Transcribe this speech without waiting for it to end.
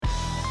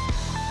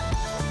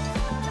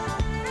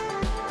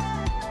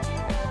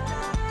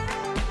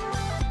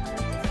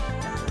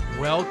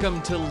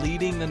Welcome to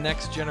Leading the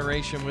Next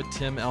Generation with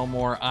Tim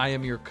Elmore. I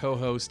am your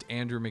co-host,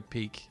 Andrew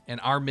McPeak, and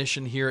our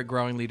mission here at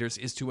Growing Leaders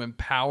is to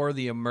empower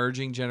the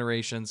emerging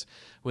generations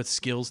with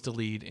skills to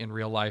lead in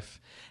real life.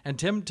 And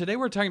Tim, today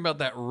we're talking about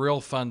that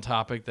real fun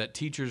topic that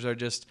teachers are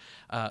just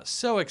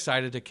so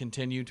excited to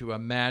continue to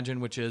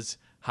imagine, which is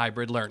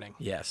hybrid learning.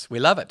 Yes, we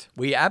love it.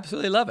 We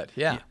absolutely love it.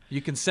 Yeah.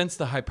 You can sense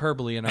the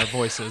hyperbole in our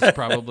voices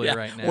probably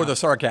right now. Or the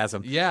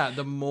sarcasm. Yeah,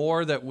 the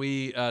more that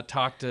we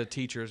talk to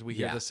teachers, we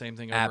hear the same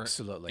thing over.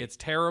 Absolutely. It's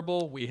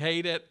terrible. We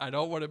hate it. I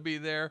don't want to be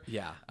there.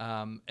 Yeah.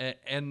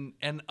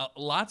 And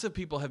lots of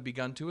people have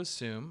begun to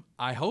assume,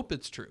 I hope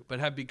it's true, but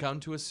have begun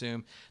to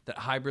assume that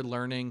hybrid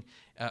learning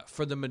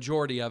for the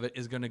majority of it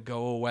is going to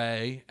go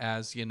away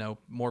as,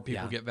 more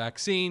people get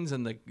vaccines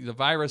and the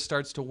virus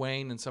starts to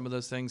wane and some of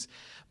those things.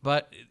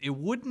 But it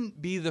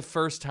wouldn't be the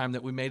first time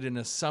that we made an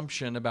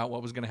assumption about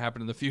what was going to happen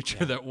in the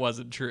future that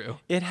wasn't true.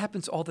 It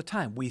happens all the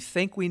time. We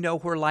think we know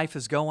where life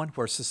is going,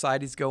 where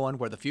society's going,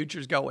 where the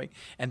future's going,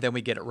 and then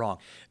we get it wrong.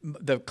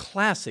 The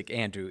classic,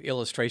 Andrew,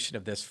 illustration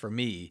of this for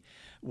me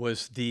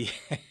was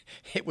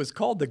it was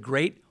called the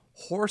Great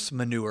Horse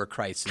Manure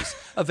Crisis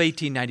of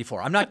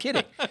 1894. I'm not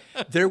kidding.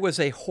 There was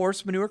a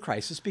horse manure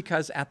crisis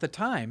because at the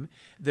time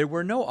there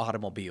were no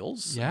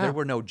automobiles. Yeah. There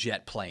were no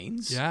jet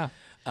planes. Yeah.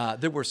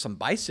 There were some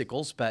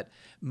bicycles, but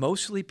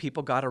mostly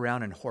people got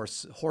around in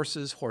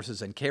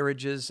horses and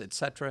carriages,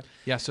 etc.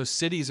 Yeah, so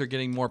cities are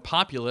getting more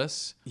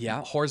populous.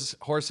 Yeah.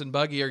 Horse and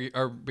buggy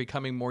are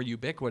becoming more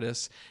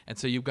ubiquitous, and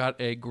so you've got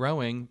a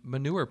growing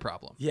manure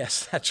problem.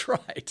 Yes, that's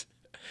right.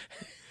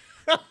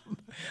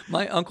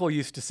 My uncle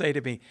used to say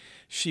to me,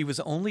 she was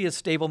only a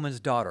stableman's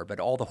daughter, but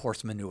all the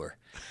horse manure.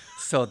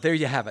 So there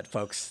you have it,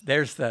 folks.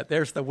 There's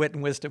the wit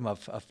and wisdom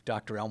of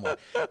Dr. Elmore.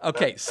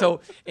 Okay, so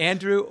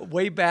Andrew,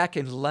 way back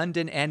in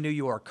London and New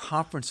York,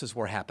 conferences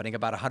were happening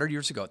about 100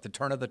 years ago at the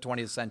turn of the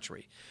 20th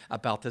century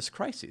about this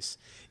crisis.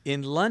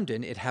 In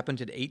London, it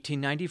happened in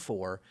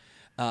 1894.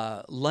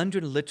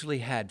 London literally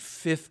had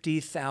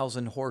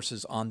 50,000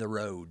 horses on the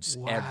roads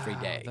every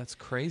day. That's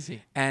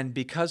crazy. And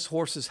because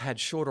horses had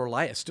shorter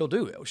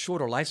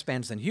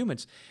lifespans than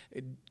humans,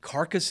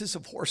 carcasses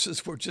of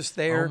horses were just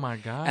there. Oh my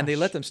gosh. And they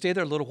let them stay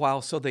there a little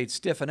while so they'd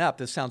stiffen up.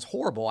 This sounds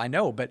horrible, I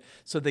know, but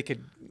so they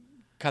could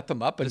cut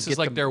them up and This get is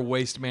like them. their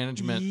waste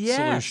management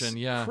solution.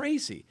 Yeah.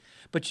 Crazy.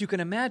 But you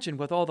can imagine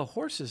with all the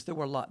horses, there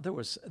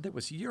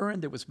was urine,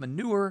 there was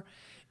manure.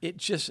 It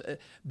just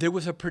there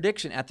was a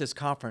prediction at this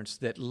conference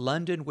that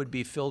London would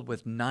be filled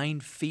with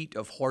 9 feet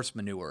of horse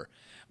manure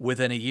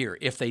within a year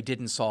if they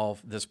didn't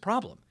solve this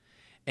problem.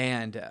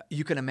 And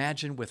you can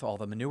imagine with all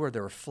the manure,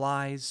 there were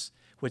flies,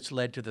 which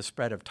led to the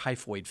spread of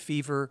typhoid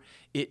fever.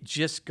 It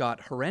just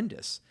got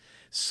horrendous.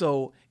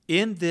 So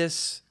in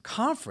this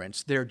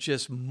conference, they're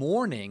just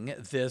mourning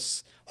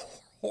this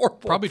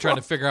horrible Probably trying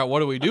to figure out what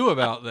do we do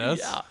about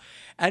this. Yeah.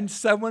 And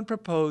someone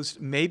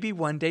proposed maybe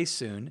one day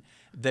soon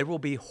there will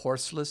be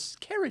horseless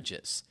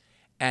carriages.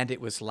 And it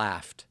was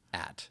laughed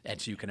at,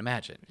 as you can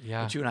imagine.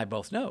 Yeah. But you and I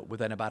both know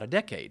within about a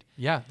decade.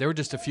 Yeah, they were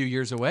just a few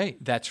years away.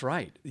 That's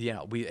right.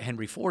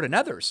 Henry Ford and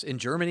others in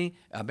Germany,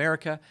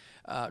 America,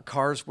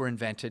 cars were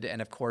invented.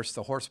 And of course,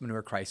 the horse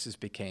manure crisis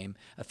became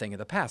a thing of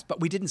the past. But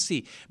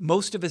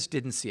most of us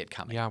didn't see it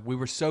coming. Yeah, we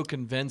were so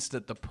convinced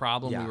that the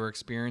problem Yeah. we were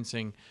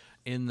experiencing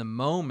in the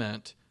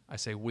moment, I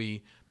say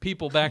we,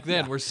 people back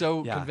then were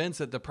so convinced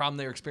that the problem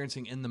they were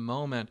experiencing in the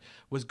moment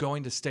was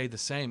going to stay the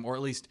same, or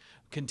at least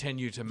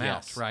continue to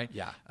mount, Yes. right?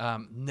 Yeah.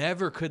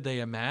 Never could they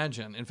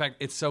imagine. In fact,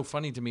 it's so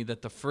funny to me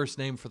that the first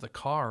name for the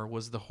car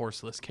was the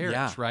horseless carriage,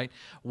 Yeah. right?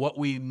 What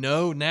we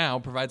know now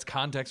provides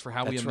context for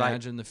how we That's right.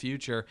 imagine the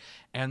future.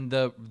 And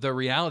the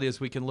reality is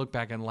we can look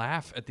back and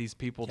laugh at these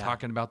people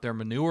talking about their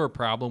manure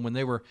problem when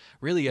they were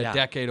really a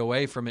decade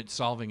away from it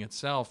solving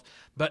itself.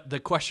 But the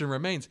question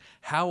remains,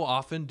 how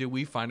often do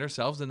we find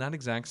ourselves in that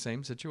exact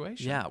same situation?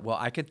 Yeah, well,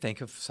 I could think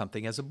of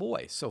something as a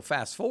boy. So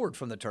fast forward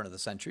from the turn of the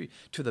century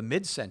to the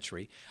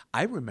mid-century,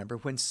 I remember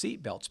when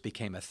seatbelts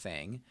became a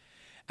thing,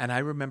 and I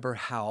remember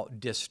how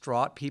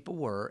distraught people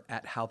were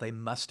at how they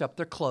mussed up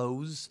their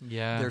clothes,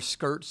 their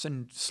skirts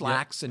and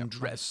slacks and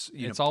dress.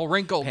 It's all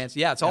wrinkled. Pants.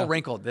 Yeah, it's all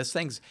wrinkled.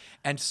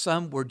 And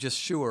some were just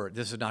sure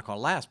this is not going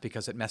to last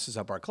because it messes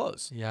up our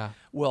clothes. Yeah.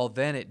 Well,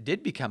 then it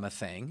did become a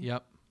thing.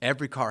 Yep.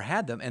 Every car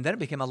had them, and then it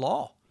became a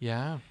law.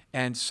 Yeah.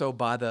 And so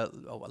by the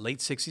late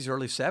 60s,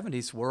 early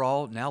 70s, we're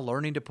all now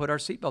learning to put our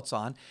seatbelts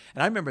on.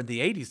 And I remember in the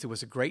 80s, there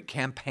was a great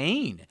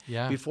campaign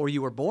before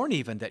you were born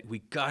even that we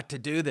got to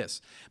do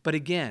this. But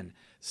again,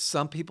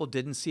 some people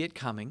didn't see it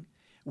coming.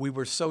 We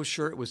were so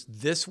sure it was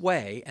this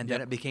way, and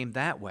then it became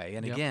that way.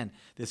 And again,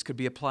 this could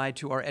be applied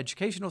to our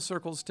educational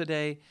circles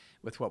today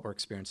with what we're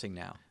experiencing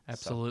now.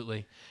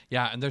 Absolutely.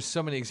 Yeah, and there's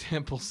so many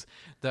examples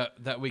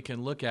that we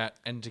can look at.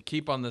 And to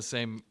keep on the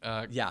same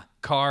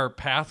car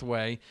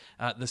pathway,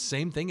 the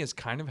same thing is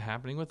kind of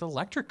happening with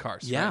electric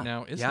cars right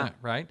now, isn't it?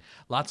 Right?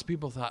 Lots of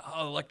people thought,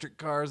 electric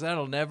cars,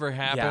 that'll never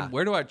happen. Yeah.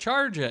 Where do I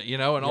charge it?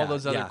 And all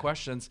those other Yeah.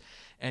 questions.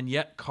 And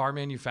yet car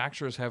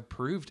manufacturers have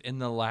proved in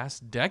the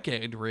last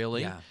decade,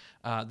 really,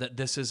 that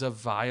this is a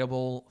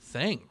viable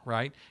thing,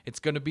 right? It's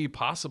going to be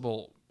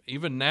possible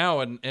even now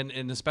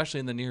and especially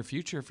in the near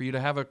future, for you to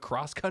have a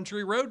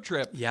cross-country road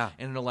trip Yeah.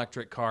 in an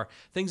electric car,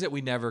 things that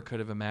we never could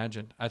have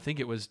imagined. I think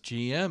it was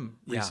GM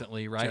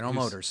recently, right? General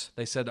Motors.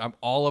 They said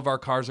all of our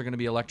cars are going to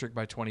be electric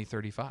by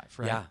 2035,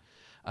 right?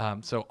 Yeah.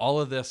 So all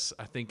of this,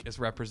 I think, is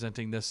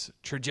representing this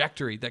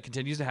trajectory that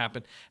continues to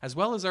happen, as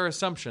well as our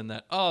assumption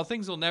that,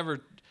 things will never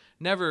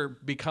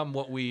become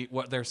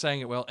what they're saying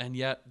it will, and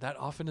yet that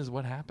often is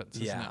what happens,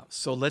 isn't it?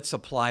 So let's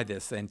apply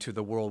this then to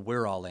the world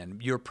we're all in.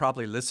 You're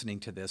probably listening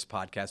to this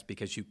podcast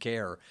because you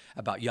care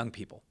about young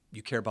people.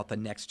 You care about the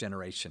next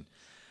generation.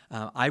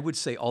 I would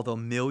say, although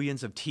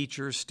millions of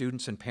teachers,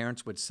 students, and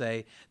parents would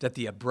say that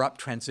the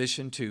abrupt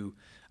transition to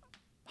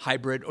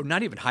hybrid, or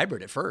not even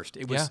hybrid at first,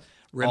 it was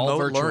remote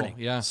virtual, learning.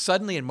 yeah.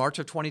 Suddenly in March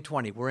of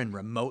 2020, we're in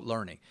remote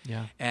learning.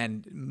 Yeah.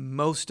 And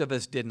most of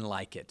us didn't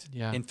like it.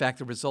 Yeah. In fact,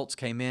 the results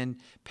came in.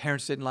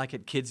 Parents didn't like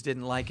it. Kids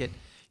didn't like it.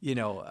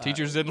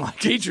 Teachers didn't like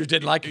it. Teachers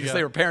didn't like it because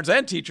they were parents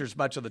and teachers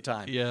much of the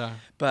time. Yeah.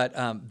 But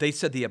they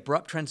said the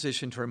abrupt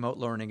transition to remote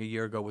learning a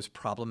year ago was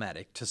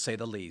problematic, to say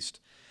the least.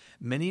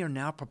 Many are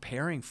now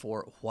preparing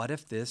for, what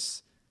if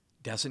this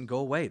doesn't go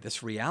away,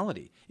 this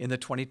reality, in the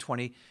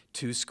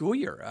 2022 school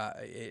year?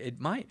 It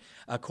might.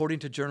 According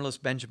to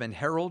journalist Benjamin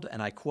Herold,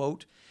 and I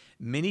quote,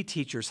 "Many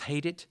teachers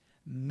hate it.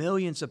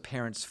 Millions of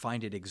parents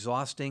find it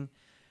exhausting.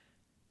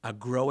 A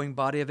growing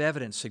body of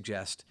evidence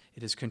suggests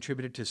it has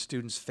contributed to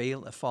students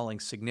falling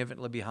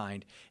significantly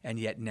behind, and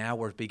yet now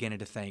we're beginning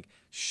to think,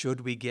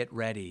 should we get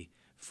ready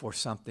for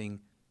something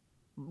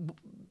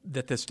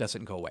that this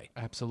doesn't go away?"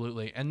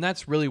 Absolutely. And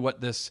that's really what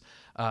this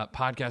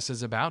podcast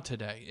is about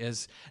today,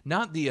 is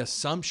not the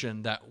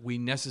assumption that we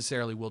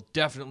necessarily will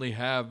definitely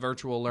have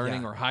virtual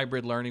learning or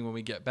hybrid learning when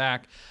we get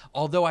back.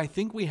 Although I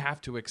think we have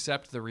to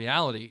accept the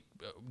reality,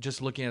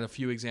 just looking at a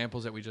few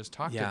examples that we just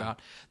talked about,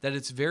 that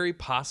it's very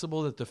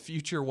possible that the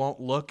future won't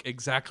look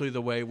exactly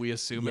the way we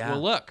assume it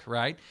will look,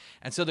 right?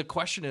 And so the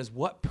question is,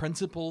 what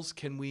principles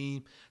can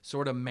we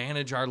sort of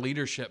manage our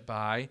leadership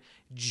by,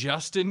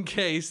 just in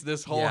case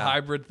this whole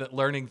hybrid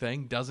learning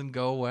thing doesn't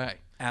go away?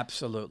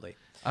 Absolutely.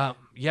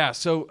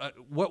 So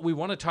what we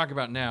want to talk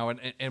about now,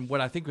 and what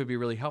I think would be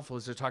really helpful,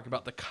 is to talk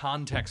about the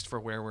context for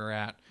where we're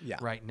at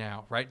right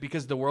now, right?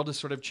 Because the world is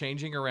sort of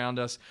changing around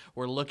us.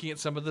 We're looking at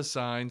some of the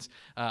signs.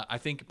 I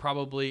think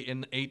probably in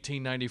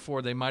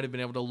 1894, they might have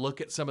been able to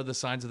look at some of the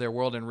signs of their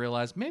world and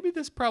realize maybe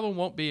this problem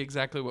won't be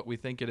exactly what we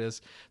think it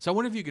is. So I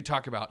wonder if you could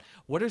talk about,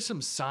 what are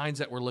some signs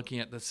that we're looking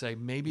at that say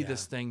maybe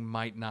this thing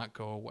might not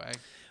go away?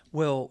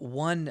 Well,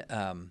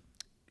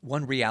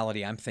 one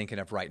reality I'm thinking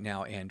of right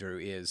now, Andrew,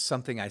 is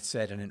something I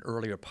said in an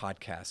earlier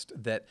podcast,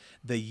 that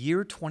the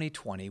year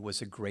 2020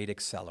 was a great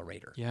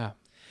accelerator. Yeah.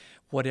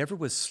 Whatever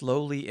was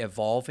slowly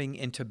evolving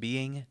into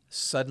being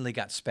suddenly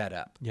got sped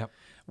up. Yep.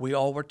 We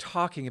all were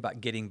talking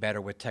about getting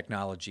better with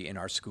technology in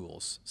our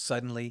schools.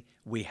 Suddenly,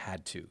 we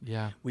had to.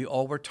 Yeah. We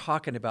all were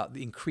talking about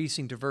the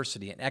increasing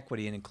diversity and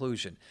equity and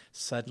inclusion.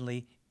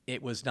 Suddenly,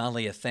 it was not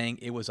only a thing,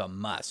 it was a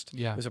must.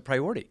 Yeah. It was a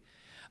priority.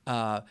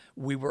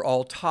 We were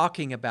all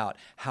talking about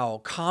how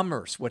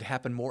commerce would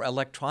happen more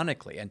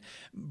electronically, and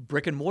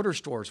brick and mortar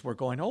stores were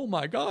going, oh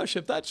my gosh,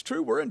 if that's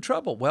true, we're in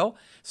trouble. Well,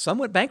 some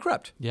went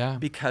bankrupt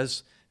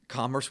because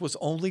commerce was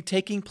only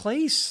taking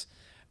place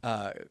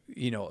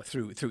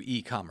through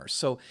e-commerce.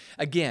 So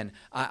again,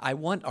 I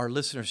want our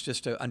listeners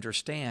just to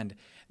understand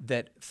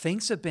that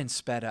things have been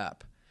sped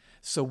up.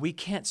 So we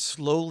can't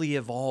slowly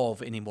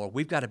evolve anymore.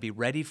 We've got to be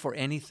ready for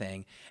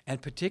anything,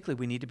 and particularly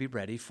we need to be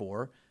ready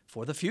for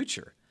the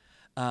future.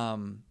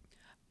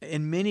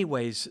 In many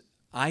ways,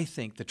 I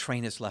think the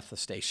train has left the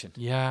station.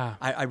 Yeah.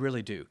 I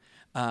really do.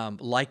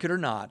 Like it or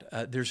not,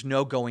 there's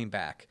no going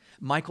back.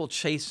 Michael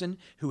Chasen,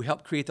 who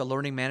helped create the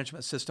learning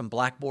management system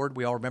Blackboard,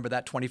 we all remember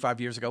that 25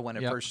 years ago when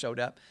it first showed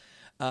up,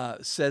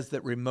 says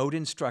that remote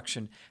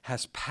instruction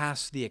has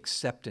passed the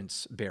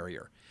acceptance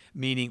barrier,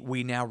 meaning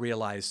we now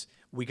realize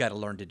we got to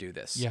learn to do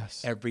this.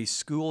 Yes. Every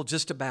school,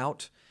 just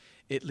about,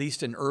 at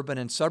least in urban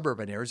and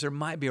suburban areas, there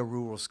might be a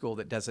rural school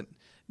that doesn't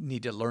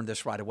need to learn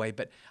this right away,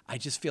 but I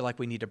just feel like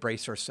we need to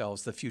brace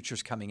ourselves. The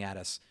future's coming at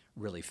us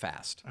really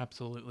fast.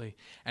 Absolutely.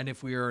 And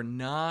if we're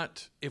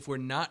not in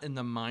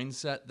the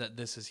mindset that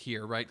this is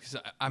here, right? Because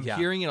I'm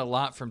hearing it a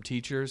lot from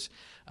teachers,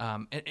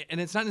 and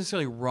it's not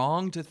necessarily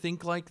wrong to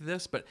think like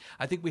this, but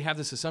I think we have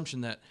this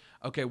assumption that,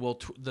 okay, well,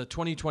 the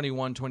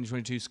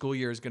 2021-2022 school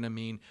year is going to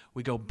mean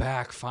we go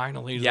back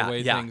finally to the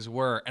way things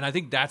were. And I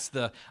think that's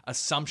the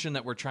assumption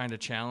that we're trying to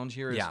challenge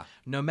here is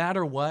no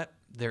matter what,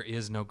 there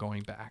is no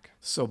going back.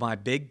 So my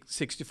big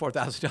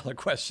 $64,000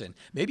 question,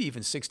 maybe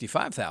even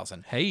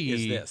 $65,000,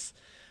 is this.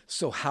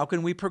 So how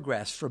can we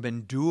progress from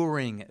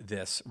enduring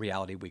this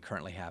reality we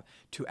currently have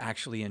to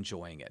actually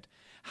enjoying it?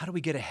 how do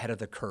we get ahead of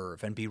the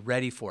curve and be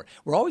ready for it?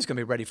 We're always going to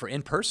be ready for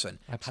in-person. How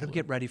do we Absolutely.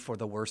 get ready for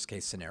the worst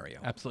case scenario?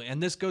 Absolutely.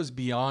 And this goes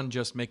beyond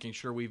just making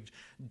sure we've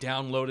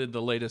downloaded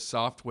the latest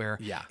software.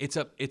 Yeah. It's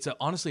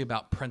honestly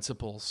about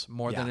principles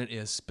more than Yeah. it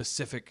is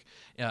specific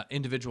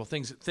individual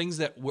things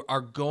that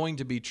are going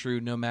to be true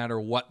no matter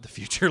what the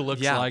future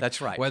looks Yeah, like.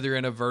 that's right. Whether you're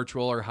in a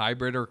virtual or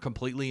hybrid or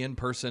completely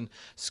in-person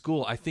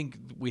school, I think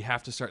we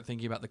have to start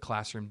thinking about the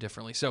classroom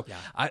differently. So Yeah.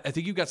 I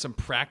think you've got some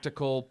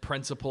practical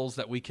principles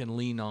that we can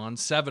lean on,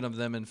 7 of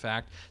them, in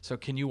fact. So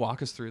can you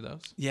walk us through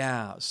those?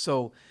 Yeah.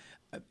 So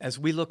as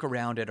we look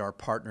around at our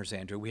partners,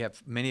 Andrew, we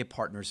have many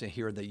partners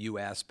here in the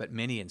U.S., but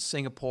many in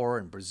Singapore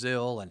and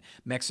Brazil and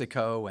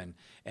Mexico and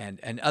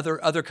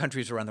other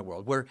countries around the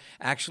world where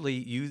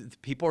actually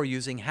people are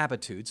using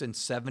Habitudes in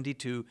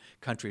 72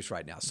 countries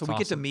right now. So we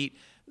get to meet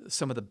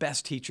some of the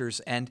best teachers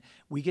and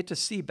we get to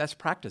see best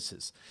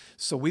practices.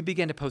 So we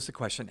began to pose the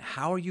question,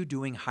 how are you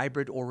doing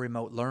hybrid or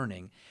remote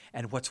learning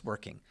and what's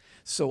working?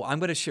 So I'm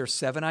going to share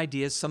 7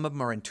 ideas. Some of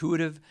them are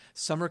intuitive,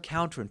 some are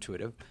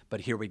counterintuitive,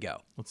 but here we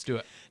go. Let's do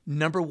it.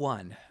 Number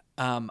 1,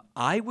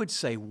 I would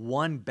say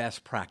one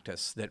best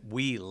practice that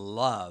we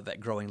love at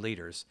Growing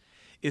Leaders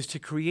is to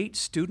create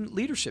student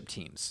leadership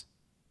teams.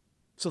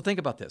 So think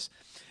about this.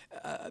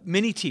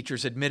 Many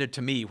teachers admitted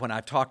to me when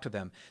I've talked to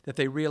them that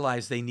they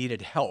realized they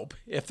needed help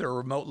if their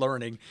remote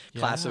learning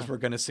classes were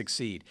going to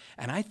succeed.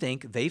 And I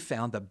think they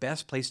found the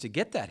best place to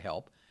get that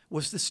help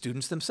was the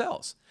students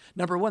themselves.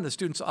 Number 1, the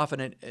students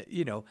often,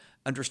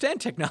 understand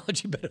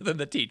technology better than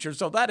the teacher,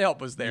 so that help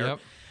was there. Yep.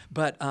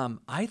 But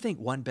I think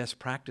one best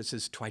practice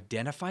is to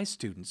identify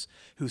students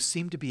who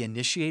seem to be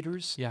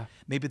initiators, Yeah.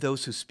 maybe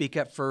those who speak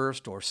up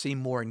first or seem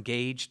more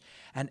engaged,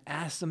 and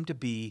ask them to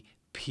be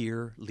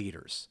peer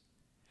leaders.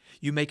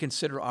 You may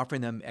consider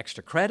offering them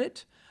extra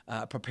credit,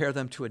 prepare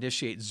them to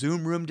initiate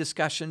Zoom room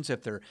discussions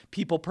if they're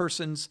people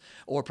persons,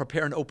 or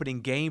prepare an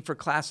opening game for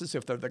classes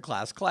if they're the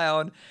class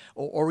clown,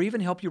 or even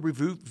help you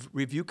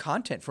review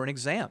content for an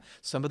exam.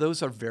 Some of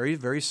those are very,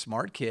 very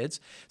smart kids.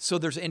 So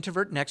there's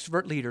introvert and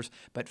extrovert leaders,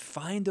 but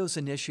find those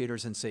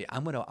initiators and say, I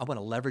want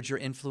to leverage your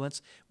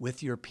influence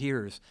with your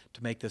peers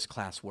to make this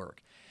class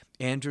work.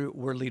 Andrew,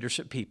 we're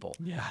leadership people,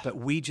 but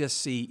we just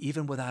see,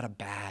 even without a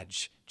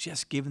badge,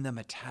 just giving them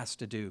a task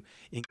to do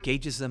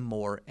engages them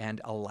more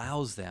and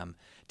allows them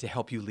to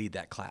help you lead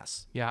that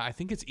class. Yeah, I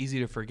think it's easy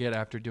to forget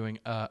after doing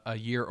a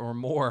year or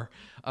more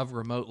of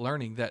remote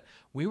learning that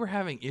we were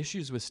having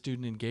issues with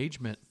student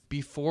engagement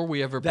before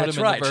we ever put That's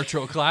them right. in the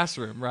virtual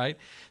classroom, right?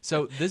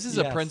 So this is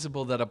a Yes.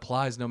 principle that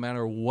applies no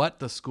matter what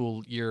the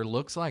school year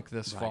looks like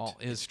this fall.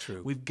 It's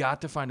true. We've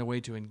got to find a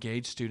way to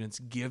engage students,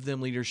 give them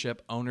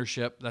leadership,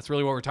 ownership. That's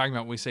really what we're talking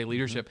about when we say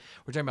leadership.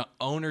 We're talking about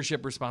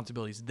ownership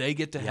responsibilities. They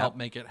get to help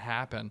make it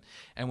happen.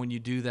 And when you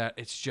do that,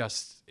 it's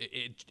just,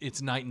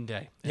 it's night and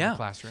day in the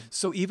classroom.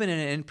 So even in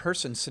an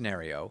in-person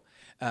scenario,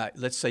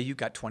 let's say you've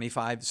got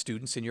 25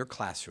 students in your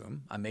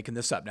classroom. I'm making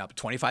this up now, but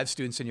 25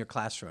 students in your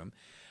classroom.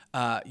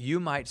 You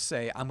might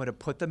say, I'm going to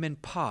put them in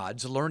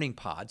pods, learning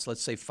pods,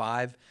 let's say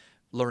 5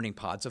 learning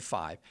pods of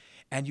 5,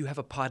 and you have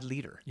a pod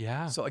leader.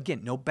 Yeah. So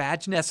again, no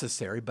badge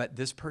necessary, but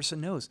this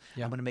person knows.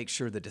 I'm going to make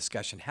sure the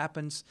discussion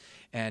happens,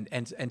 and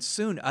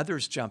soon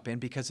others jump in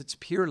because it's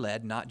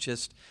peer-led, not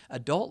just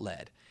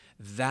adult-led.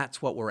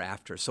 That's what we're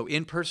after. So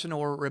in-person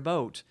or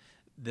remote,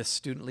 this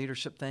student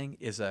leadership thing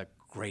is a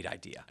great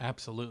idea.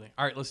 Absolutely.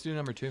 All right, let's do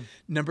number 2.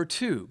 Number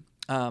 2,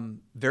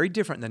 very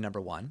different than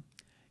number 1,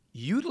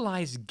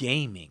 utilize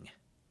gaming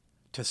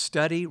to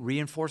study,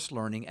 reinforce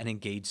learning, and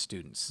engage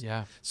students.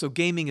 Yeah. So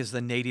gaming is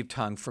the native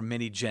tongue for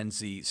many Gen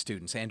Z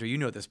students. Andrew, you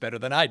know this better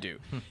than I do.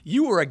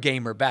 You were a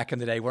gamer back in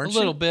the day, weren't A you?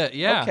 little bit,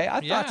 yeah. Okay,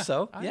 I thought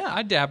so.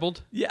 I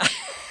dabbled. Yeah.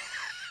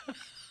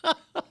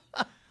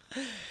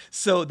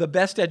 So the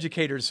best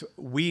educators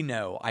we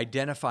know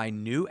identify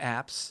new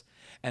apps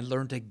and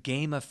learn to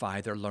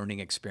gamify their learning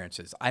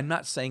experiences. I'm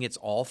not saying it's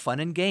all fun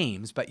and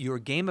games, but you're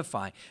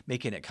gamifying,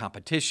 making it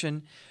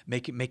competition,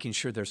 making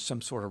sure there's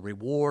some sort of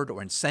reward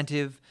or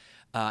incentive,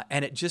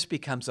 and it just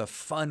becomes a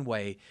fun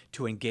way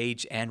to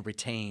engage and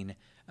retain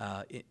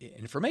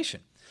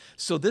information.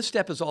 So this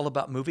step is all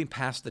about moving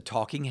past the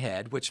talking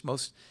head, which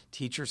most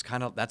teachers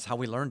that's how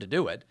we learn to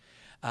do it,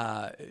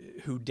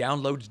 who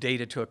downloads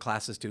data to a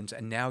class of students,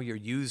 and now you're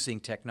using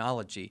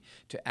technology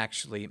to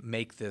actually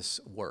make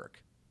this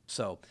work.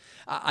 So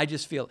I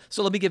just feel,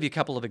 so let me give you a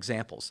couple of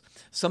examples.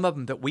 Some of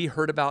them that we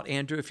heard about,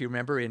 Andrew, if you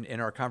remember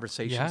in our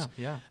conversations.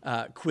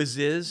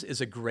 Quiziz is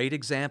a great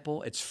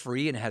example. It's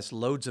free and has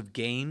loads of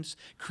games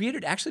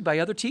created actually by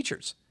other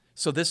teachers.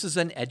 So this is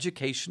an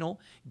educational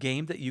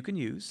game that you can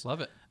use. Love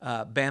it.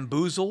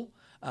 Bamboozle,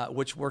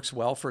 which works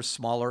well for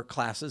smaller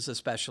classes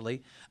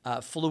especially.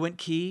 Fluent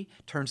Key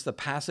turns the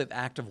passive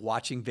act of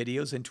watching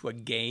videos into a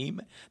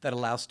game that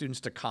allows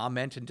students to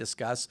comment and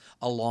discuss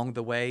along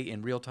the way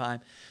in real time.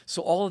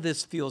 So all of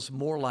this feels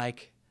more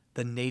like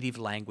the native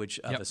language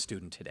of Yep. a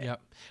student today.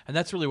 Yep. And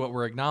that's really what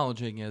we're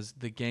acknowledging is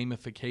the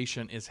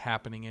gamification is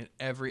happening in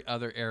every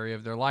other area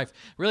of their life.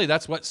 Really,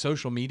 that's what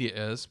social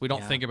media is. We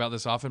don't Yeah. think about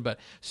this often, but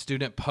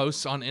student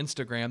posts on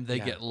Instagram, they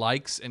Yeah. get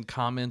likes and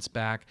comments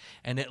back,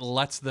 and it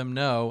lets them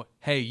know,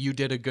 hey, you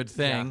did a good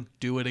thing, Yeah.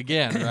 do it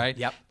again, right?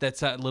 Yep.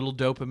 That's that little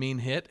dopamine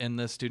hit, and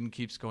the student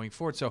keeps going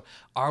forward. So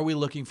are we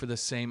looking for the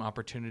same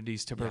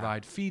opportunities to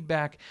provide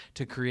feedback,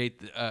 to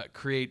create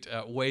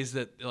ways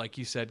that, like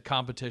you said,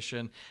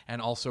 competition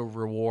and also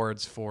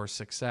rewards for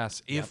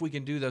success? If we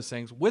can do those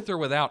things with or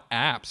without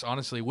apps,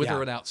 honestly, with Yeah. or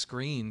without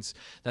screens,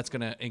 that's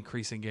going to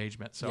increase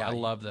engagement. So Yeah, I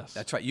love this.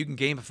 That's right. You can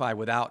gamify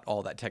without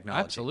all that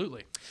technology.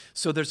 Absolutely.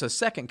 So there's a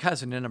second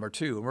cousin in number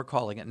 2, and we're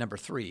calling it number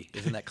 3.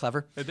 Isn't that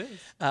clever? It is.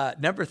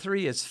 Number 3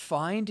 is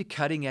find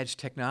cutting-edge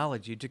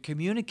technology to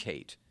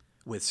communicate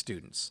with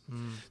students.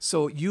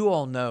 So you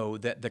all know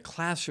that the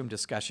classroom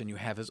discussion you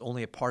have is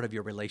only a part of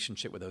your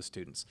relationship with those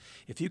students.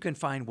 If you can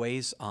find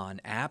ways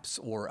on apps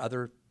or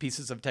other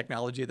pieces of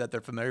technology that they're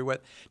familiar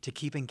with to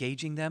keep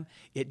engaging them,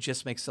 it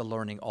just makes the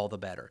learning all the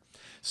better.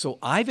 So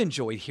I've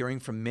enjoyed hearing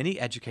from many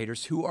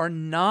educators who are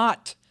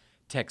not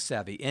tech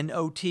savvy,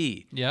 NOT.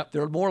 Yep.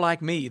 They're more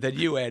like me than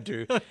you,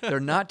 Andrew.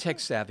 They're not tech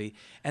savvy,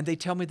 and they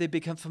tell me they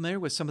become familiar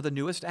with some of the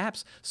newest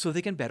apps so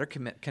they can better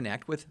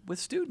connect with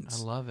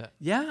students. I love it.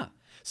 Yeah.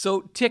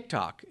 So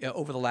TikTok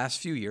over the last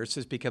few years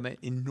has become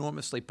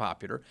enormously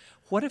popular.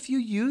 What if you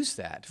use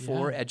that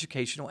for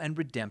educational and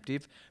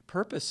redemptive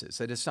purposes?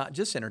 That it's not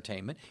just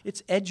entertainment,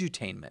 it's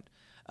edutainment,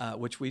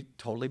 which we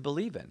totally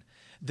believe in.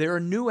 There are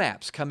new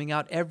apps coming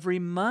out every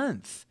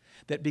month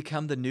that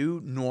become the new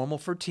normal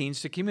for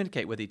teens to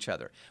communicate with each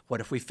other.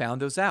 What if we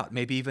found those out?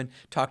 Maybe even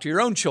talk to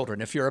your own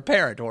children if you're a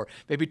parent, or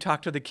maybe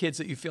talk to the kids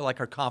that you feel like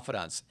are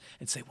confidants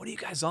and say, what are you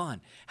guys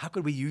on? How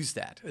could we use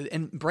that?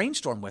 And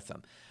brainstorm with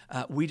them.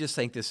 We just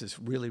think this is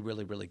really,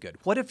 really, really good.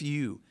 What if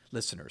you,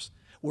 listeners,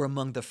 were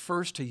among the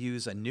first to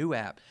use a new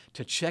app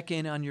to check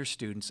in on your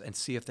students and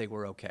see if they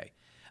were okay?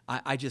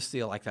 I just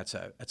feel like that's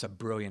a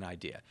brilliant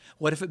idea.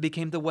 What if it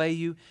became the way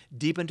you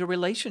deepened a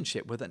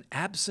relationship with an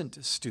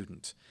absent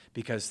student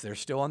because they're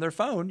still on their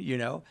phone, you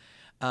know?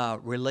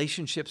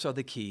 Relationships are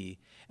the key,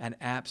 and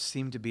apps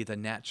seem to be the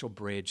natural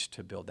bridge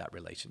to build that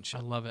relationship.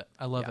 I love it.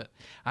 I love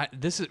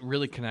it.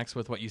 Really connects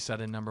with what you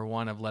said in number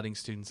 1 of letting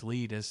students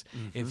lead is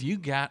if you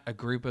got a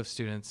group of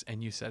students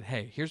and you said,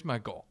 hey, here's my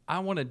goal. I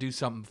want to do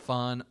something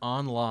fun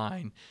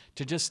online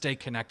to just stay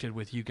connected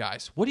with you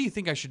guys. What do you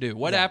think I should do?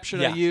 What app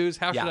should I use?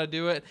 How should I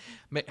do it?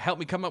 Help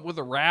me come up with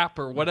a rap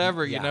or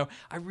whatever, you know.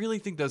 I really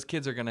think those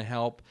kids are going to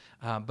help,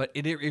 but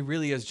it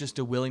really is just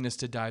a willingness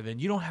to dive in.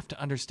 You don't have to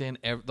understand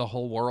the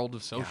whole world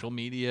of social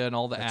media and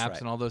all the apps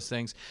and all those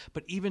things,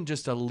 but even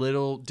just a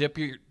little dip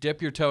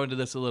your toe into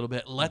this a little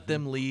bit, let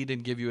them lead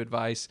and give you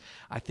advice.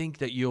 I think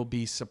that you'll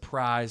be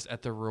surprised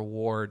at the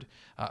reward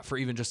for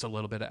even just a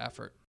little bit of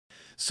effort.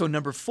 So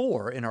number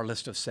 4 in our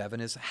list of 7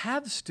 is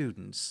have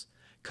students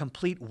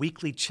complete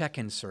weekly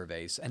check-in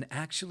surveys and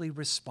actually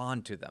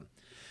respond to them.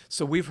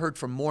 So we've heard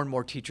from more and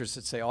more teachers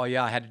that say, oh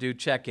yeah, I had to do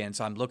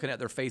check-ins. I'm looking at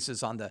their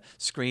faces on the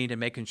screen and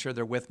making sure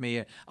they're with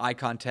me, eye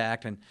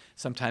contact, and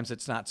sometimes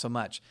it's not so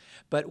much.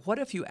 But what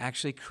if you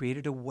actually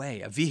created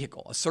a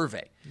vehicle, a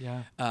survey,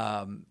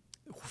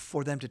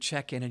 for them to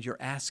check in, and you're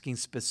asking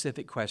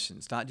specific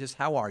questions, not just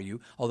how are you,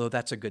 although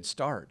that's a good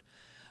start.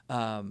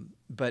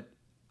 But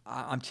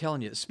I'm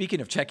telling you, speaking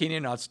of checking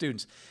in on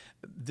students,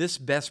 this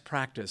best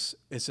practice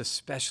is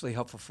especially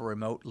helpful for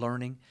remote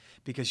learning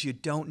because you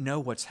don't know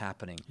what's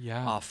happening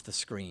off the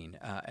screen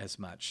as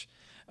much.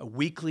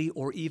 Weekly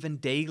or even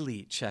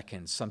daily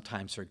check-ins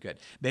sometimes are good.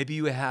 Maybe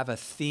you have a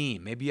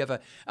theme. Maybe you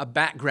have a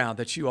background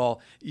that you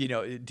all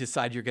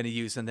decide you're going to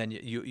use, and then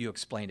you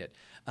explain it.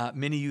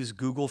 Many use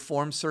Google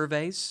Form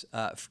surveys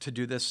to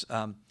do this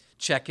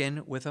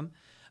check-in with them.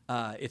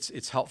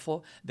 It's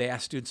helpful. They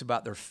ask students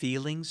about their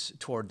feelings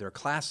toward their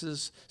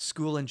classes,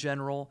 school in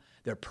general,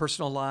 their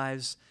personal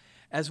lives,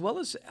 as well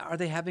as are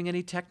they having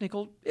any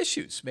technical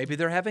issues? Maybe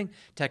they're having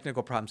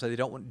technical problems, so they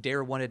don't want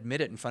to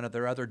admit it in front of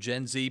their other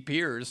Gen Z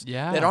peers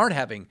that aren't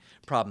having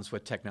problems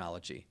with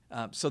technology.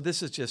 So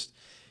this is just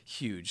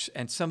huge.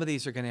 And some of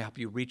these are going to help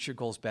you reach your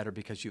goals better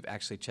because you've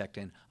actually checked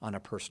in on a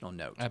personal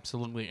note.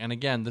 Absolutely. And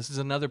again, this is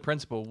another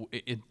principle.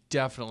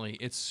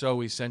 It's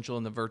so essential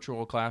in the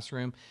virtual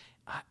classroom.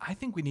 I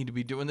think we need to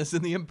be doing this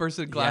in the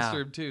in-person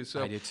classroom too.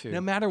 So I do too.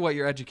 No matter what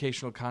your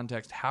educational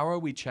context, how are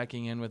we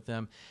checking in with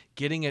them,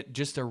 getting it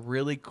just a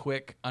really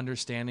quick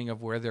understanding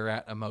of where they're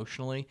at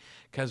emotionally?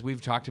 Because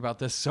we've talked about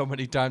this so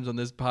many times on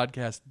this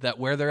podcast that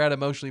where they're at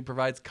emotionally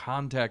provides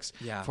context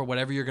for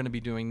whatever you're going to be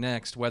doing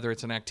next, whether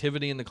it's an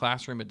activity in the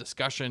classroom, a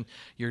discussion,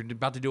 you're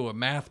about to do a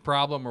math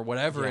problem or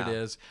whatever it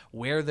is,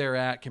 where they're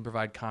at can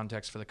provide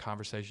context for the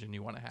conversation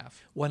you want to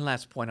have. One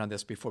last point on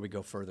this before we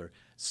go further.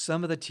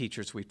 Some of the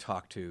teachers we've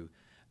talked to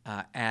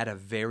add a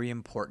very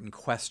important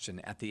question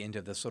at the end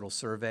of this little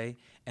survey,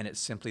 and it's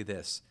simply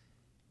this: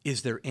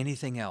 is there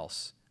anything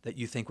else that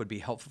you think would be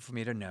helpful for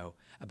me to know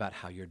about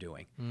how you're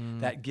doing?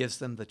 That gives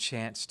them the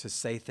chance to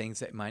say things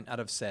they might not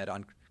have said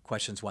on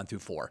questions 1 through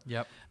 4.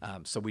 Yep.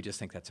 So we just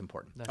think that's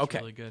important. That's okay.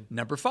 really good.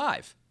 Number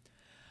 5.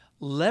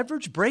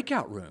 Leverage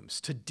breakout rooms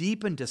to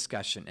deepen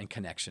discussion and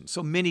connection.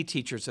 So many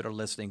teachers that are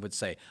listening would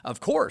say, of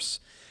course,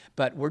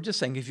 but we're just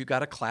saying if you've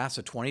got a class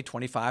of 20,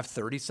 25,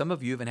 30, some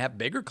of you even have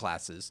bigger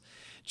classes,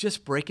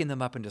 just breaking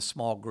them up into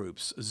small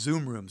groups,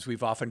 Zoom rooms,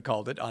 we've often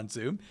called it on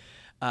Zoom.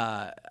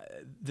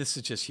 This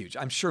is just huge.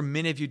 I'm sure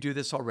many of you do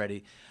this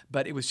already,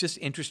 but it was just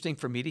interesting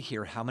for me to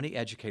hear how many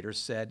educators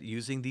said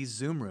using these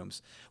Zoom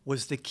rooms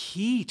was the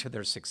key to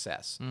their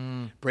success.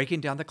 Breaking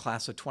down the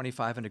class of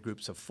 25 into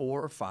groups of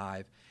 4 or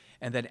 5,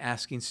 and then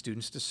asking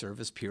students to serve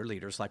as peer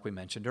leaders like we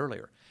mentioned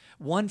earlier.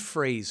 One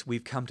phrase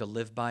we've come to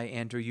live by,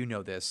 Andrew, you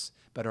know this,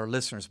 but our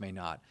listeners may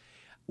not.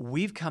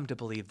 We've come to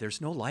believe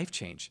there's no life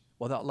change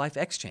without life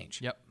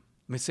exchange. Yep.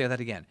 Let me say that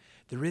again.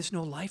 There is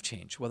no life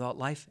change without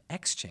life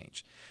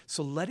exchange.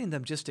 So letting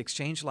them just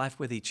exchange life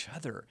with each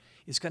other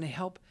is going to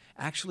help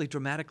actually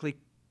dramatically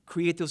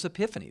create those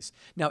epiphanies.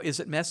 Now, is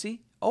it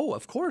messy? Oh,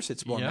 of course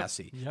it's more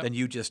messy than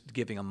you just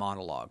giving a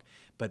monologue.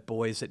 But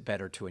boy, is it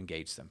better to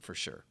engage them for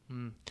sure.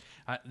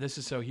 This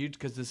is so huge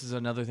because this is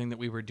another thing that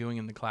we were doing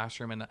in the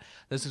classroom. And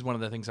this is one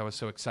of the things I was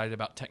so excited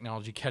about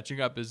technology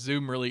catching up is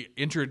Zoom really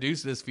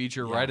introduced this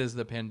feature right as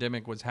the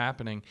pandemic was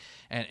happening.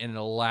 And it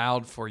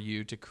allowed for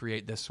you to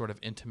create this sort of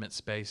intimate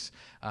space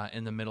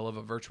in the middle of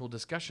a virtual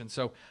discussion.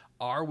 So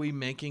are we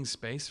making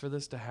space for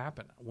this to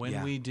happen?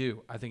 When we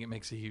do, I think it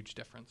makes a huge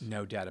difference.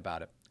 No doubt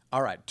about it.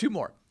 All right, 2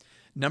 more.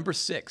 Number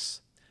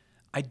 6,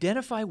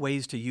 identify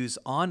ways to use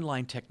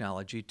online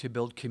technology to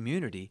build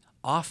community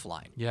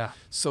offline. Yeah.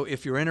 So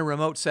if you're in a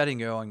remote setting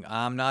going,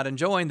 I'm not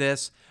enjoying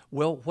this,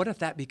 well, what if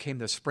that became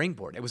the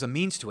springboard? It was a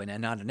means to an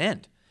end, not an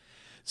end.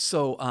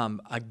 So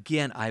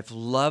again, I've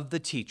loved the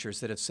teachers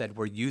that have said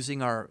we're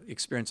using our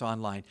experience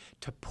online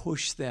to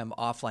push them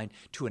offline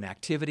to an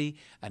activity,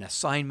 an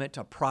assignment,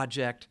 a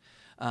project.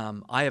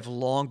 I have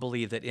long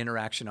believed that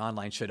interaction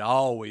online should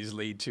always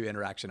lead to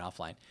interaction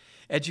offline.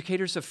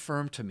 Educators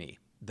affirmed to me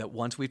that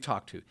ones we've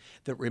talked to,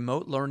 that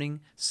remote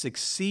learning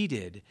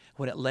succeeded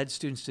when it led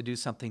students to do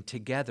something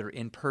together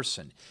in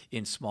person,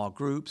 in small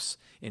groups,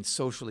 in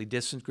socially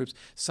distant groups.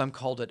 Some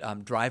called it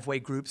driveway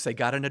groups. They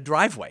got in a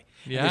driveway.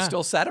 And they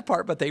still sat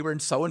apart, but they were in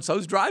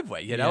so-and-so's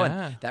driveway,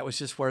 and that was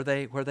just where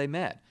they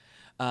met.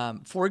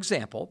 For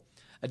example,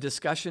 a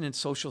discussion in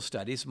social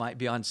studies might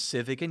be on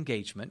civic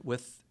engagement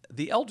with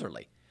the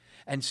elderly.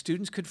 And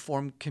students could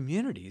form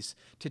communities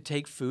to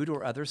take food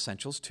or other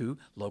essentials to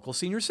local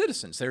senior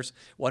citizens. There's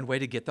one way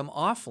to get them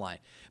offline.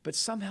 But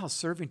somehow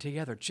serving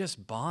together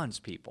just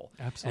bonds people.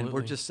 Absolutely. And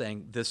we're just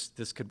saying this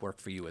could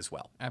work for you as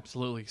well.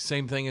 Absolutely.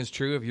 Same thing is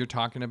true if you're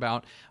talking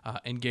about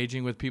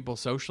engaging with people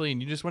socially and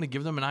you just want to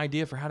give them an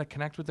idea for how to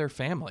connect with their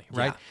family,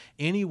 right?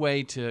 Any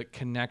way to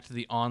connect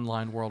the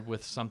online world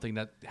with something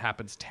that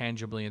happens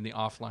tangibly in the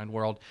offline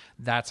world,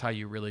 that's how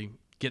you really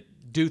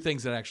do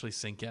things that actually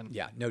sink in.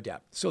 Yeah, no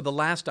doubt. So the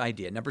last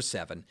idea, number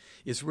 7,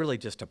 is really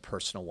just a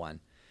personal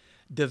one.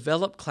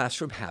 Develop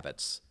classroom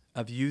habits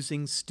of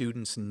using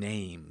students'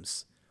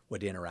 names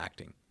when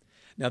interacting.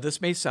 Now,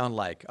 this may sound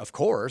like, of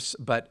course,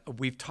 but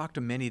we've talked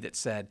to many that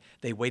said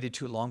they waited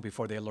too long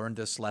before they learned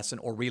this lesson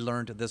or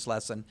relearned this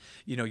lesson.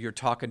 You know, you're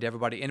talking to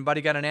everybody.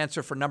 Anybody got an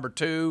answer for number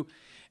 2?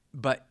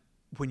 But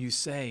when you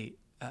say,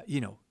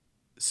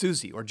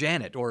 Susie or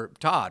Janet or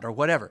Todd or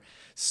whatever,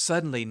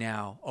 suddenly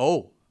now,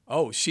 oh,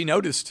 she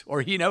noticed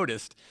or he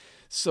noticed.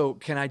 So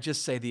can I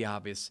just say the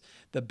obvious?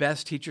 The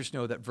best teachers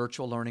know that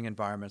virtual learning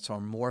environments are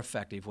more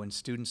effective when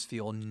students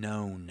feel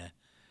known,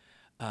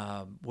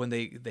 when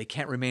they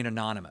can't remain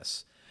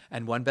anonymous.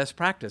 And one best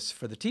practice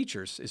for the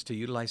teachers is to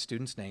utilize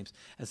students' names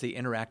as they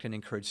interact and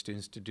encourage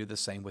students to do the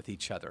same with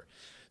each other.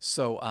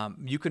 So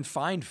you can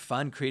find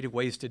fun, creative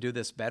ways to do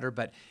this better,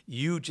 but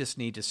you just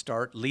need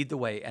to lead the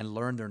way and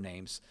learn their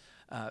names.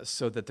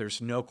 So that there's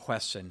no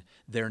question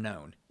they're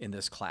known in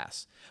this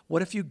class.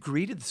 What if you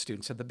greeted the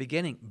students at the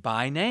beginning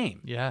by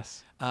name?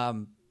 Yes.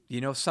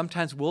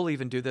 Sometimes we'll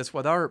even do this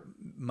with our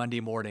Monday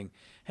morning.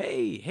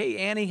 Hey,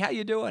 Annie, how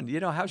you doing?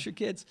 How's your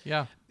kids?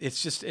 Yeah.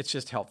 It's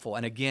just helpful.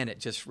 And again, it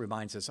just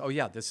reminds us,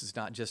 this is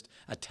not just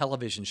a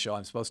television show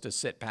I'm supposed to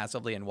sit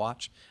passively and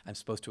watch. I'm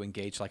supposed to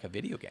engage like a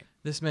video game.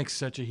 This makes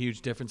such a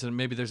huge difference. And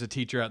maybe there's a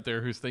teacher out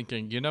there who's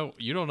thinking, you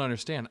don't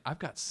understand. I've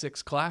got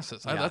 6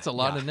 classes. That's a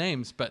lot of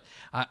names. But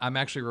I'm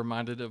actually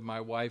reminded of my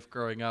wife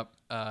growing up.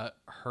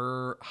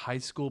 Her high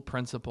school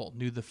principal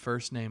knew the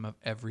first name of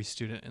every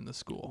student in the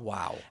school.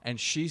 Wow. And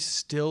she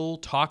still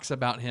talks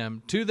about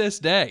him to this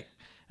day.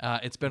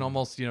 It's been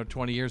almost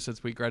 20 years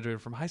since we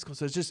graduated from high school.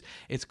 So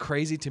it's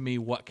crazy to me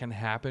what can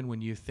happen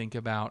when you think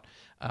about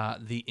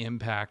the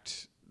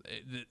impact,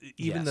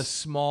 even the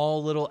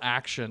small little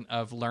action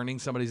of learning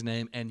somebody's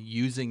name and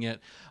using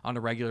it on a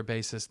regular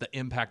basis, the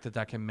impact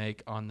that can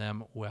make on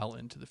them well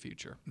into the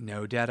future.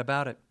 No doubt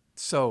about it.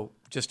 So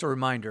just a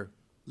reminder,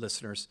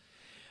 listeners,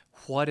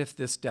 what if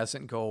this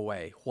doesn't go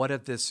away? What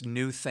if this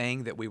new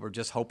thing that we were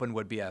just hoping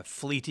would be a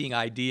fleeting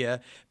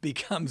idea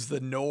becomes the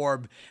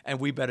norm, and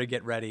we better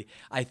get ready?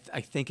 I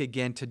think,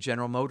 again, to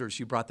General Motors.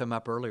 You brought them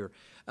up earlier.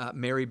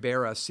 Mary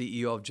Barra,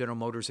 CEO of General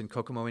Motors in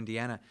Kokomo,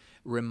 Indiana,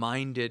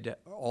 reminded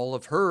all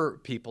of her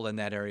people in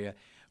that area,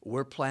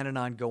 we're planning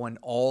on going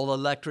all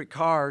electric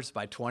cars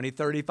by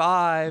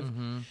 2035.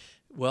 Mm-hmm.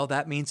 Well,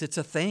 that means it's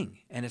a thing.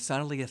 And it's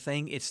not only a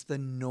thing, it's the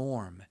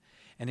norm.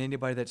 And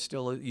anybody that's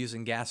still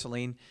using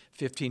gasoline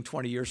 15,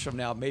 20 years from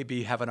now may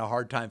be having a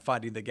hard time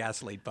finding the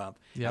gasoline pump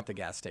at the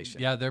gas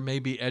station. Yeah, there may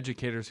be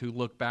educators who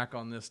look back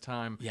on this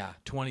time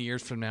 20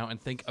 years from now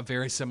and think a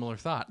very similar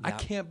thought. I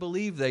can't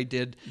believe they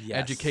did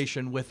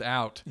education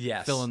without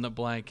fill in the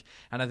blank.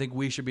 And I think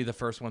we should be the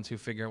first ones who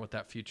figure out what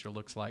that future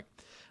looks like.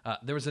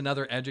 There was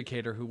another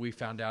educator who we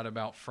found out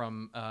about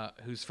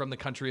who's from the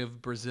country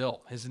of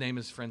Brazil. His name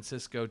is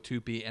Francisco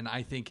Tupi, and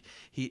I think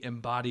he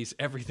embodies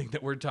everything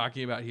that we're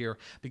talking about here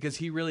because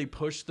he really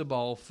pushed the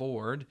ball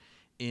forward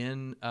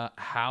in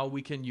how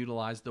we can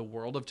utilize the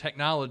world of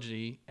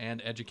technology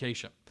and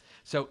education.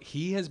 So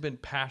he has been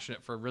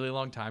passionate for a really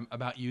long time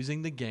about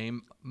using the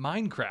game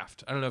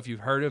Minecraft. I don't know if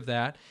you've heard of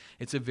that.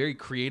 It's a very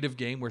creative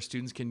game where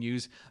students can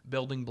use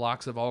building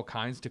blocks of all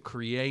kinds to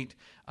create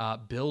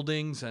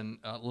buildings and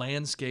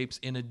landscapes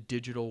in a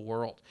digital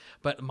world.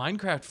 But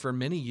Minecraft for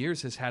many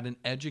years has had an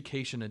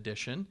education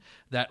edition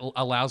that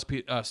allows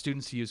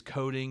students to use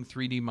coding,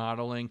 3D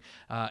modeling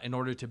in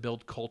order to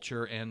build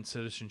culture and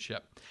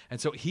citizenship. And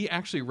so he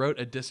actually wrote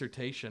a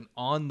dissertation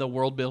on the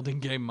world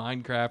building game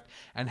Minecraft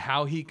and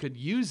how he could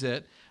use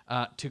it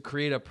to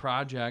create a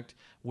project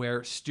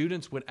where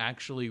students would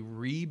actually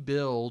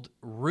rebuild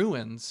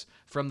ruins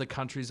from the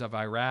countries of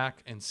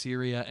Iraq and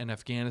Syria and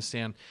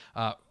Afghanistan,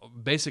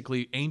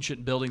 basically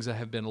ancient buildings that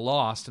have been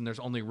lost and there's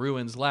only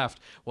ruins left.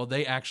 Well,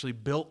 they actually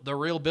built the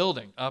real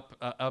building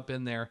up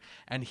in there,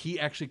 and he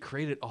actually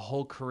created a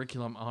whole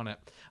curriculum on it.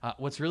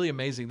 What's really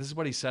amazing, this is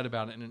what he said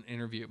about it in an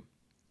interview.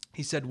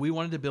 He said, we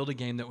wanted to build a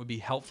game that would be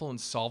helpful in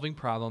solving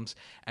problems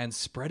and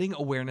spreading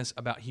awareness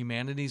about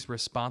humanity's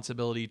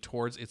responsibility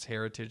towards its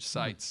heritage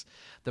sites.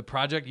 The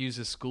project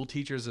uses school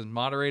teachers as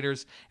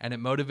moderators, and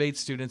it motivates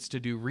students to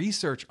do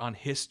research on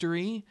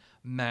history,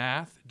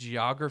 math,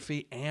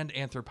 geography, and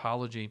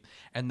anthropology.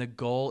 And the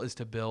goal is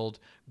to build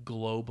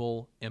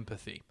global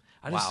empathy.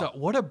 I just thought,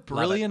 what a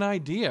brilliant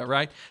idea,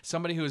 right?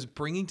 Somebody who is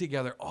bringing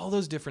together all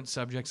those different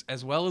subjects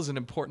as well as an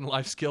important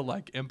life skill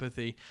like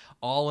empathy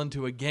all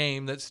into a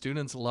game that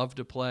students love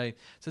to play.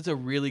 So it's a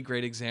really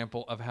great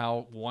example of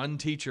how one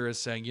teacher is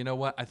saying, you know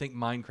what, I think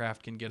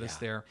Minecraft can get us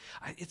there.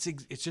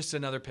 It's just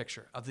another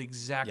picture of the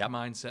exact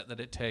mindset that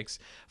it takes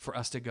for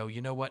us to go,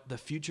 you know what, the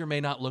future may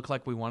not look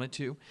like we want it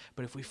to,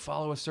 but if we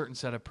follow a certain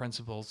set of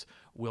principles,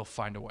 we'll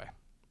find a way.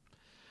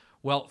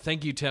 Well,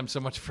 thank you, Tim, so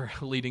much for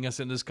leading us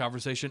in this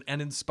conversation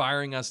and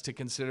inspiring us to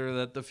consider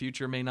that the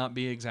future may not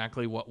be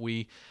exactly what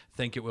we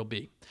think it will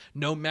be.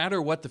 No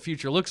matter what the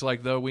future looks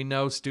like, though, we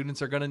know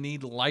students are going to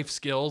need life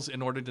skills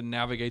in order to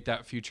navigate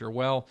that future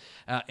well.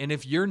 And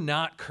if you're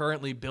not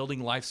currently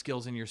building life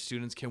skills in your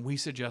students, can we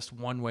suggest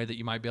one way that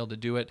you might be able to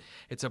do it?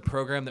 It's a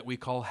program that we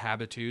call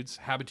Habitudes.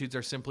 Habitudes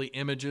are simply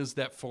images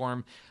that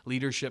form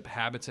leadership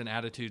habits and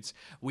attitudes.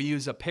 We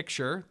use a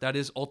picture that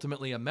is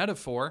ultimately a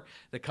metaphor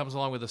that comes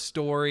along with a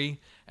story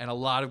and a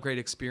lot of great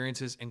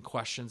experiences and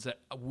questions that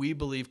we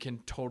believe can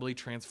totally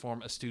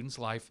transform a student's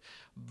life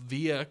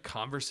via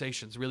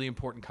conversations, really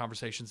important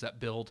conversations that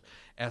build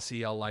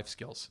SEL life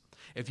skills.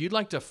 If you'd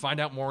like to find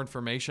out more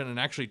information and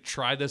actually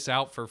try this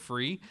out for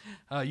free,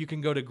 you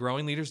can go to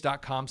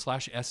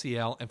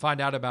growingleaders.com/SEL and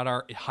find out about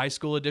our high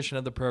school edition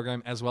of the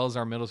program as well as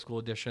our middle school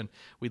edition.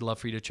 We'd love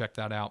for you to check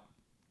that out.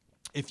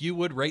 If you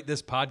would rate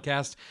this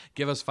podcast,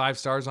 give us 5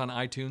 stars on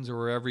iTunes or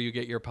wherever you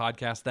get your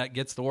podcast. That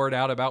gets the word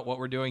out about what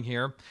we're doing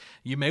here.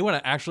 You may want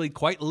to actually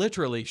quite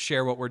literally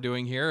share what we're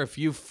doing here. If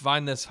you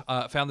found this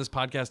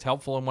podcast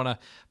helpful and want to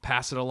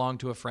pass it along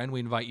to a friend,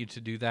 we invite you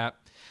to do that.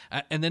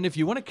 And then if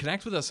you want to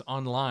connect with us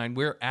online,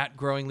 we're at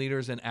Growing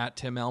Leaders and at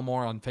Tim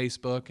Elmore on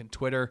Facebook and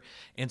Twitter,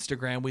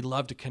 Instagram. We'd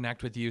love to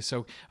connect with you.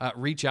 So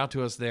reach out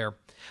to us there.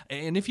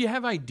 And if you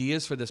have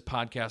ideas for this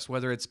podcast,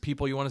 whether it's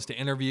people you want us to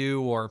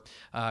interview or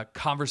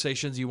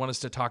conversations you want us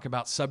to talk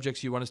about,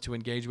 subjects you want us to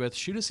engage with,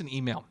 shoot us an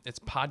email. It's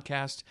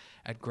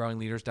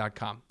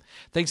podcast@growingleaders.com.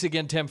 Thanks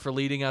again, Tim, for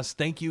leading us.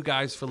 Thank you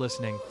guys for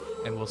listening,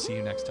 and we'll see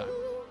you next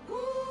time.